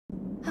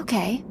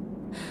Okay.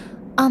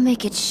 I'll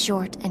make it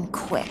short and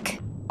quick.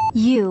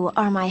 You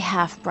are my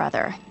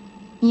half-brother.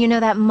 You know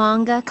that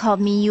manga called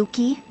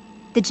Miyuki?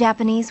 The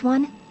Japanese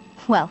one?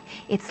 Well,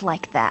 it's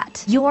like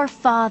that. Your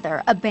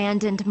father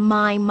abandoned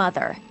my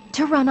mother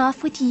to run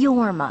off with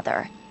your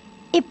mother.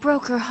 It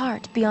broke her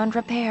heart beyond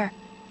repair.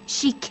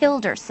 She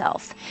killed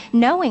herself.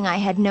 Knowing I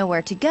had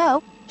nowhere to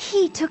go,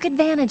 he took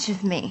advantage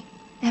of me.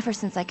 Ever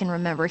since I can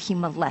remember, he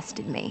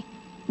molested me.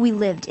 We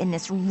lived in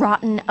this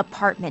rotten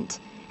apartment,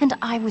 and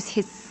I was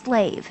his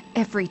slave.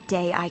 Every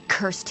day I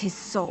cursed his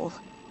soul.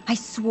 I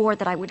swore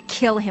that I would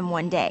kill him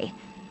one day.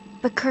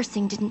 But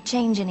cursing didn't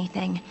change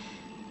anything.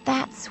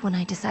 That's when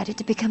I decided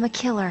to become a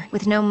killer.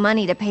 With no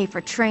money to pay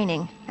for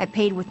training, I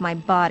paid with my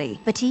body.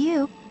 But to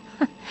you,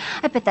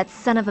 I bet that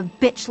son of a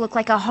bitch looked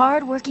like a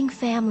hard-working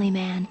family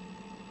man.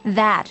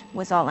 That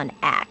was all an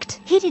act.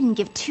 He didn't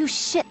give two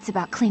shits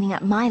about cleaning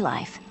up my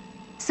life.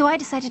 So I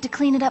decided to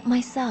clean it up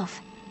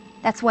myself.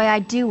 That's why I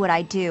do what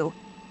I do.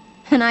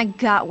 And I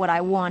got what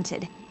I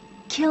wanted.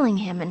 Killing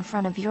him in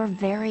front of your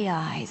very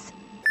eyes.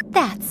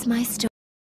 That's my story.